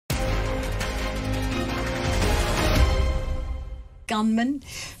gunman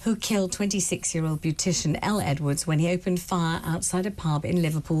who killed 26-year-old beautician Elle Edwards when he opened fire outside a pub in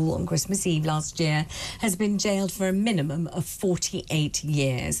Liverpool on Christmas Eve last year has been jailed for a minimum of 48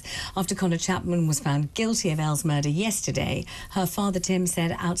 years. After Conor Chapman was found guilty of Elle's murder yesterday, her father Tim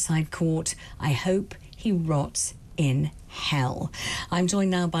said outside court, "I hope he rots in hell." I'm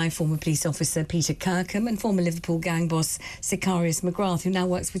joined now by former police officer Peter Kirkham and former Liverpool gang boss Sicarius McGrath, who now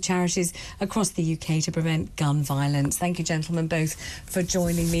works with charities across the UK to prevent gun violence. Thank you, gentlemen, both for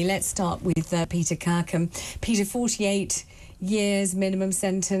joining me. Let's start with Peter Kirkham. Peter, 48 years minimum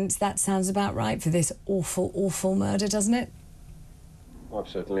sentence. That sounds about right for this awful, awful murder, doesn't it? I've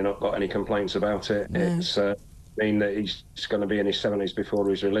certainly not got any complaints about it. No. It's mean that he's going to be in his 70s before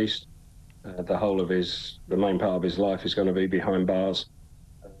he's released. The whole of the main part of his life is going to be behind bars.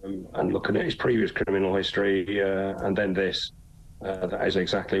 And looking at his previous criminal history and then this, that is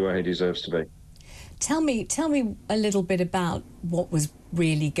exactly where he deserves to be. Tell me a little bit about what was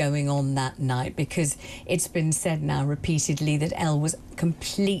really going on that night, because it's been said now repeatedly that Elle was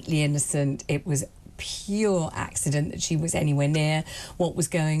completely innocent. It was pure accident that she was anywhere near what was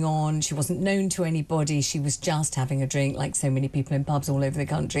going on. She wasn't known to anybody. She was just having a drink like so many people in pubs all over the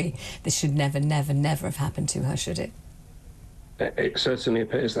country. This should never, never, never have happened to her, should it? It certainly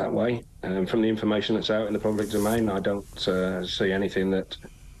appears that way. From the information that's out in the public domain, I don't see anything that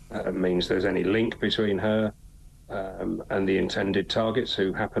means there's any link between her and the intended targets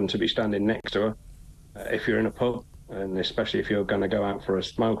who happen to be standing next to her. If you're in a pub, and especially if you're going to go out for a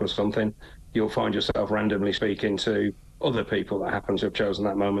smoke or something, you'll find yourself randomly speaking to other people that happen to have chosen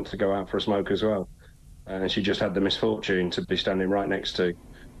that moment to go out for a smoke as well. And she just had the misfortune to be standing right next to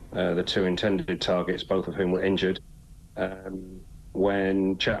the two intended targets, both of whom were injured,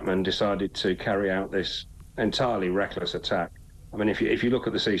 when Chapman decided to carry out this entirely reckless attack. I mean, if you look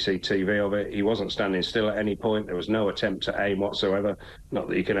at the CCTV of it, he wasn't standing still at any point. There was no attempt to aim whatsoever. Not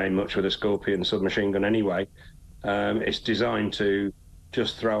that you can aim much with a Scorpion submachine gun anyway. It's designed to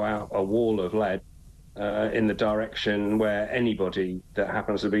just throw out a wall of lead in the direction where anybody that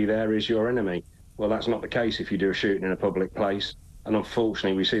happens to be there is your enemy. Well, that's not the case if you do a shooting in a public place. And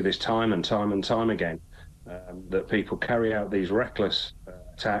unfortunately, we see this time and time and time again, that people carry out these reckless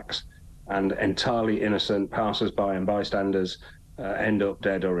attacks and entirely innocent passers-by and bystanders end up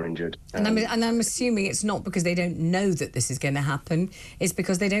dead or injured. And I'm assuming it's not because they don't know that this is going to happen. It's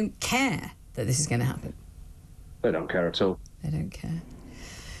because they don't care that this is going to happen. They don't care at all. They don't care.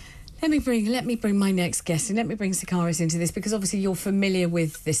 Let me bring my next guest in. Let me bring Sicarius into this, because obviously you're familiar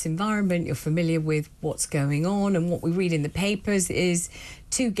with this environment, you're familiar with what's going on, and what we read in the papers is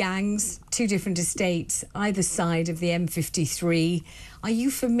two gangs, two different estates, either side of the M53. Are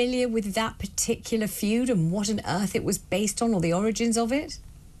you familiar with that particular feud and what on earth it was based on, or the origins of it?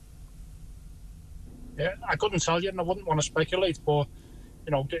 Yeah, I couldn't tell you, and I wouldn't want to speculate, but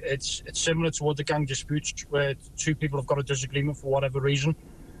you know, it's similar to other gang disputes where two people have got a disagreement for whatever reason.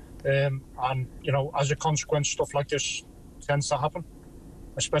 And, you know, as a consequence, stuff like this tends to happen,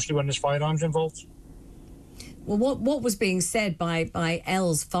 especially when there's firearms involved. Well, what was being said by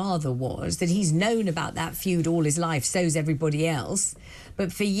Elle's father was that he's known about that feud all his life, so's everybody else.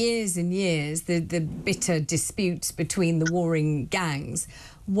 But for years and years, the bitter disputes between the warring gangs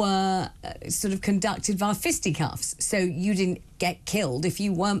were sort of conducted via fisticuffs. So you didn't get killed if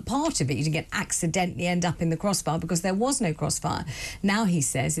you weren't part of it. You didn't accidentally end up in the crossfire because there was no crossfire. Now he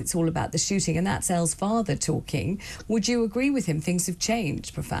says it's all about the shooting, and that's Elle's father talking. Would you agree with him? Things have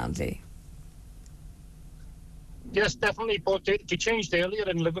changed profoundly. Yes, definitely, but they changed earlier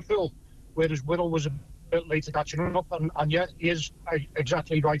in Liverpool, whereas Whittle was a bit later catching up, and yet he is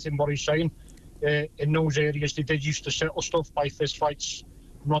exactly right in what he's saying. In those areas, they did used to settle stuff by fist fights.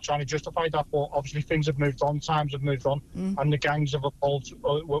 I'm not trying to justify that, but obviously things have moved on, times have moved on, and the gangs have evolved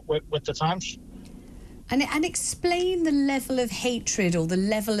with the times. And explain the level of hatred or the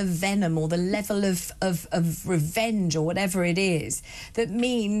level of venom or the level of revenge or whatever it is that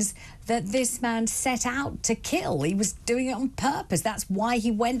means that this man set out to kill. He was doing it on purpose. That's why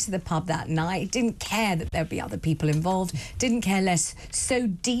he went to the pub that night. He didn't care that there'd be other people involved, didn't care less. So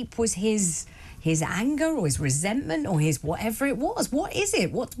deep was his anger or his resentment or his whatever it was. What is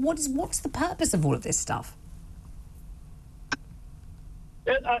it? What's the purpose of all of this stuff?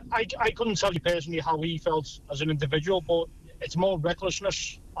 I couldn't tell you personally how he felt as an individual, but it's more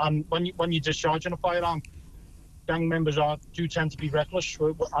recklessness. And when you're discharging a firearm, gang members do tend to be reckless,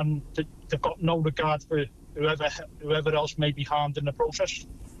 and they've got no regard for whoever else may be harmed in the process.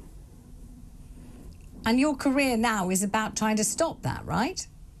 And your career now is about trying to stop that, right?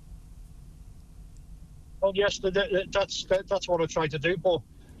 Well, yes, that's what I try to do, but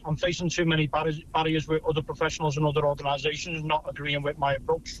I'm facing too many barriers with other professionals and other organisations not agreeing with my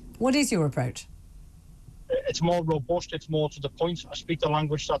approach. What is your approach? It's more robust, it's more to the point. I speak the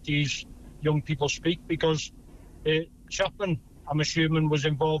language that these young people speak, because Chapman, I'm assuming, was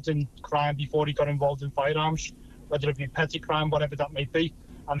involved in crime before he got involved in firearms, whether it be petty crime, whatever that may be.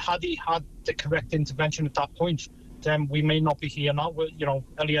 And had he had the correct intervention at that point, then we may not be here now. You know,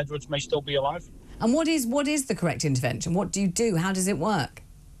 Elle Edwards may still be alive. And what is the correct intervention? What do you do? How does it work?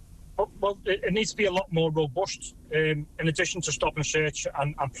 Well, it needs to be a lot more robust. In addition to stop and search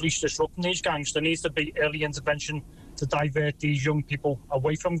and police disrupting these gangs, there needs to be early intervention to divert these young people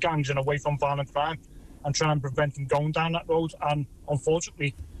away from gangs and away from violent crime, and try and prevent them going down that road. And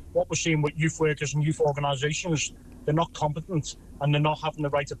unfortunately, what we're seeing with youth workers and youth organisations, they're not competent and they're not having the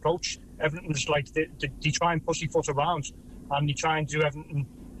right approach. Everything's like they try and pussyfoot around, and they try and do everything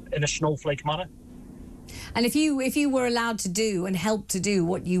in a snowflake manner. And if you were allowed to do and help to do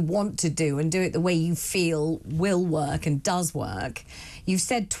what you want to do and do it the way you feel will work and does work, you've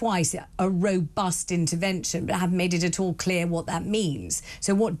said twice a robust intervention, but I haven't made it at all clear what that means.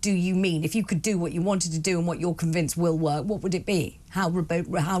 So what do you mean? If you could do what you wanted to do and what you're convinced will work, what would it be? How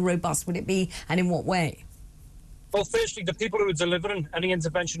robust would it be, and in what way? Well, firstly, the people who are delivering any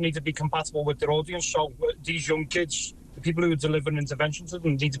intervention need to be compatible with their audience. So these young kids, the people who are delivering interventions to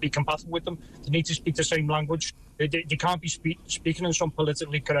them, need to be compatible with them. They need to speak the same language. They can't be speaking in some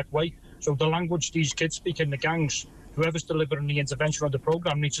politically correct way. So the language these kids speak in the gangs, whoever's delivering the intervention or the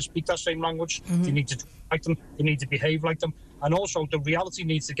programme needs to speak that same language. Mm-hmm. They need to talk like them. They need to behave like them. And also, the reality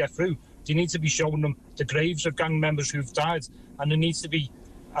needs to get through. They need to be showing them the graves of gang members who've died, and there needs to be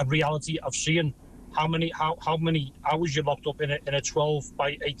a reality of seeing how many hours you're locked up in a 12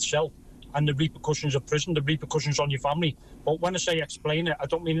 by 8 cell, and the repercussions of prison, the repercussions on your family. But when I say explain it, I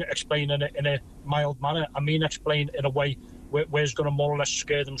don't mean explain in a mild manner. I mean explain in a way where it's going to more or less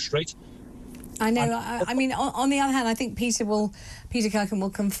scare them straight. I know. I mean, on the other hand, I think Peter Kirkham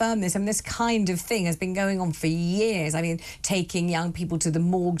will confirm this. I mean, this kind of thing has been going on for years. I mean, taking young people to the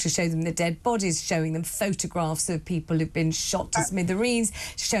morgue to show them the dead bodies, showing them photographs of people who've been shot to smithereens,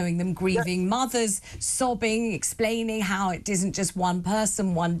 showing them grieving mothers, sobbing, explaining how it isn't just one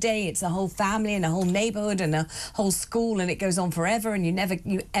person, one day. It's a whole family and a whole neighbourhood and a whole school, and it goes on forever, and you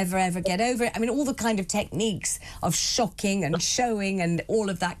ever get over it. I mean, all the kind of techniques of shocking and showing and all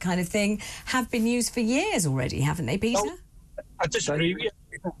of that kind of thing have been used for years already, haven't they, Peter? Well, I disagree with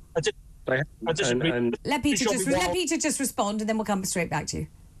you. I disagree. Let Peter just respond, and then we'll come straight back to you.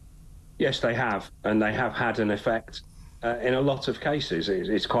 Yes, they have, and they have had an effect in a lot of cases.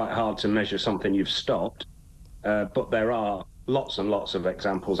 It's quite hard to measure something you've stopped, but there are lots and lots of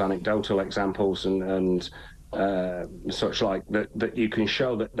examples, anecdotal examples and such like that you can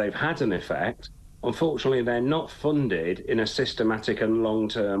show that they've had an effect. Unfortunately, they're not funded in a systematic and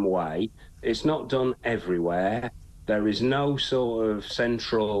long-term way. It's not done everywhere. There is no sort of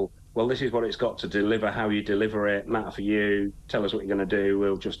central, well, this is what it's got to deliver, how you deliver it, matter for you, tell us what you're going to do,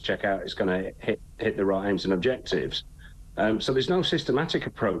 we'll just check out it's going to hit the right aims and objectives. So there's no systematic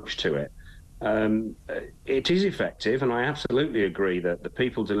approach to it. It is effective, and I absolutely agree that the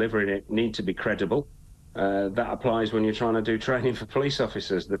people delivering it need to be credible. That applies when you're trying to do training for police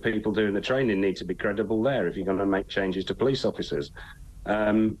officers. The people doing the training need to be credible there if you're going to make changes to police officers.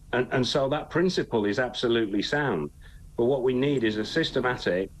 And so that principle is absolutely sound. But what we need is a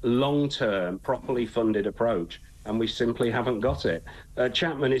systematic, long-term, properly funded approach, and we simply haven't got it.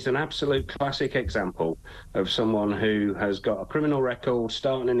 Chapman is an absolute classic example of someone who has got a criminal record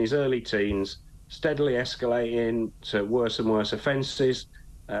starting in his early teens, steadily escalating to worse and worse offences,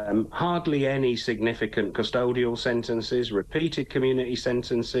 hardly any significant custodial sentences, repeated community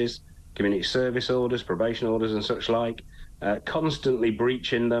sentences, community service orders, probation orders and such like, constantly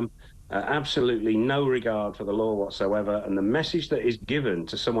breaching them, absolutely no regard for the law whatsoever. And the message that is given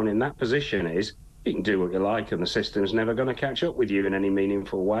to someone in that position is, you can do what you like and the system's never going to catch up with you in any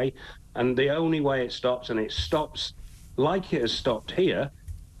meaningful way. And the only way it stops, and it stops like it has stopped here,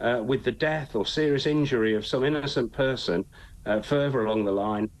 with the death or serious injury of some innocent person further along the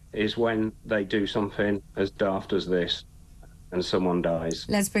line, is when they do something as daft as this and someone dies.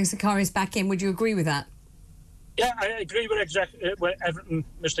 Let's bring Sicarius back in. Would you agree with that? Yeah, I agree with everything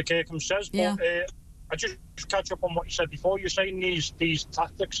Mr. Kirkham says, but yeah. I just catch up on what you said before. You're saying these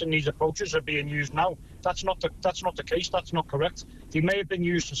tactics and these approaches are being used now. That's not the case. That's not correct. They may have been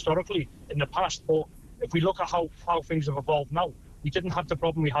used historically in the past, but if we look at how things have evolved now, we didn't have the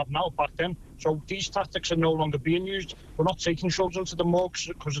problem we have now back then. So these tactics are no longer being used. We're not taking children to the morgues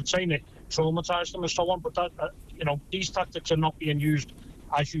because it's saying it traumatised them and so on. But that, these tactics are not being used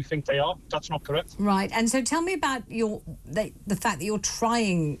as you think they are. That's not correct. Right. And so tell me about the fact that you're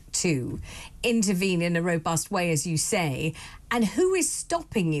trying to intervene in a robust way, as you say, and who is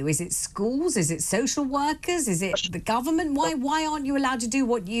stopping you? Is it schools? Is it social workers? Is it the government? Why aren't you allowed to do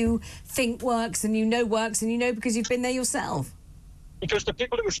what you think works and you know works and you know because you've been there yourself? Because the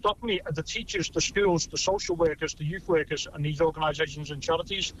people who are stopping me are the teachers, the schools, the social workers, the youth workers, and these organisations and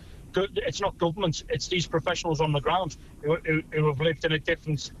charities. It's not government, it's these professionals on the ground who have lived in a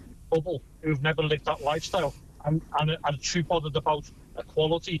different bubble, who've never lived that lifestyle, and are too bothered about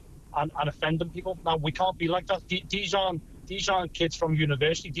equality and offending people. Now, we can't be like that. These aren't kids from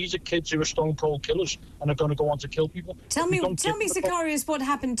university. These are kids who are stone cold killers and are going to go on to kill people. Tell me, Sicarius, what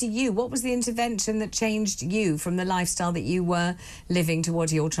happened to you? What was the intervention that changed you from the lifestyle that you were living to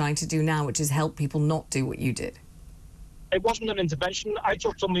what you're trying to do now, which is help people not do what you did? It wasn't an intervention. I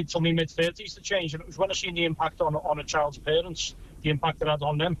took till my mid-30s to change, and it was when I seen the impact on a child's parents, the impact it had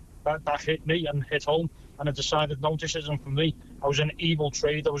on them, that hit me and hit home, and I decided, no, this isn't for me. I was in an evil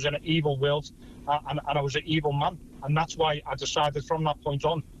trade, I was in an evil world, and I was an evil man, and that's why I decided from that point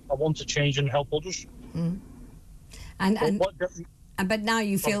on, I want to change and help others. Mm. But now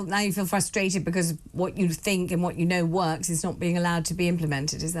you feel frustrated because what you think and what you know works is not being allowed to be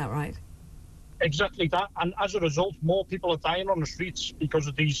implemented. Is that right? Exactly that, and as a result, more people are dying on the streets because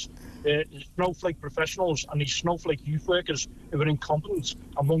of these snowflake professionals and these snowflake youth workers who are incompetent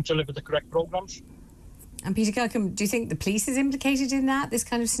and won't deliver the correct programmes. And Peter Kirkham, do you think the police is implicated in that, this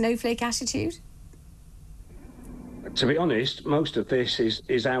kind of snowflake attitude? To be honest, most of this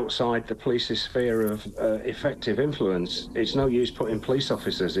is outside the police's sphere of effective influence. It's no use putting police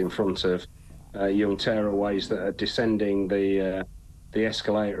officers in front of young tearaways that are descending the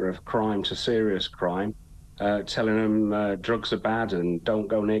escalator of crime to serious crime, telling them drugs are bad and don't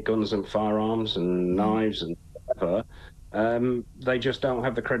go near guns and firearms and knives and whatever. They just don't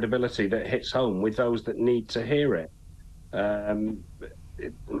have the credibility that hits home with those that need to hear it. The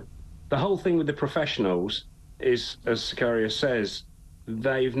whole thing with the professionals is, as Sicarius says,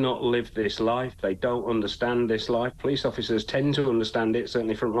 they've not lived this life. They don't understand this life. Police officers tend to understand it,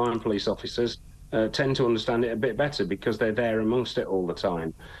 certainly frontline police officers tend to understand it a bit better because they're there amongst it all the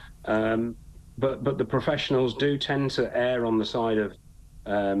time. But the professionals do tend to err on the side of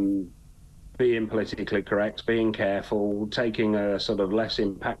being politically correct, being careful, taking a sort of less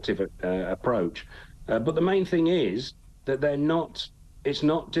impactful approach. But the main thing is that it's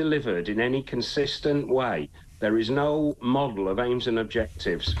not delivered in any consistent way. There is no model of aims and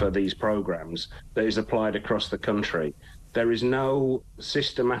objectives for these programs that is applied across the country. There is no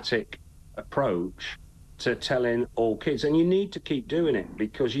systematic approach to telling all kids, and you need to keep doing it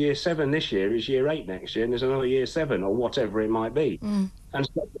because year 7 this year is year 8 next year, and there's another year 7 or whatever it might be. And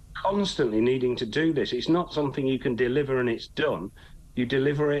so constantly needing to do this. It's not something you can deliver and it's done. You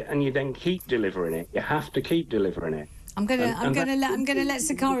deliver it and you then keep delivering it. You have to keep delivering it. I'm gonna let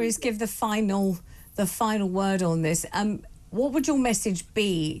Sicarius give the final word on this. What would your message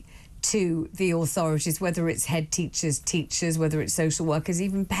be to the authorities, whether it's head teachers, whether it's social workers,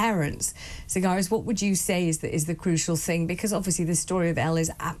 even parents? Sicarius, what would you say is the crucial thing? Because obviously the story of Elle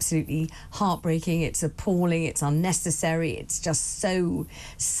is absolutely heartbreaking. It's appalling. It's unnecessary. It's just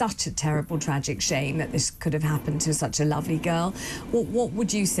such a terrible, tragic shame that this could have happened to such a lovely girl. What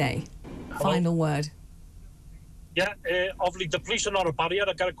would you say? Final word. Yeah, obviously the police are not a barrier.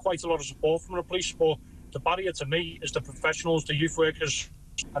 I get quite a lot of support from the police, but the barrier to me is the professionals, the youth workers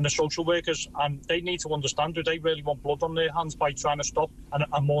and the social workers, and they need to understand, do they really want blood on their hands by trying to stop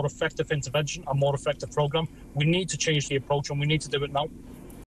a more effective intervention, a more effective programme? We need to change the approach and we need to do it now.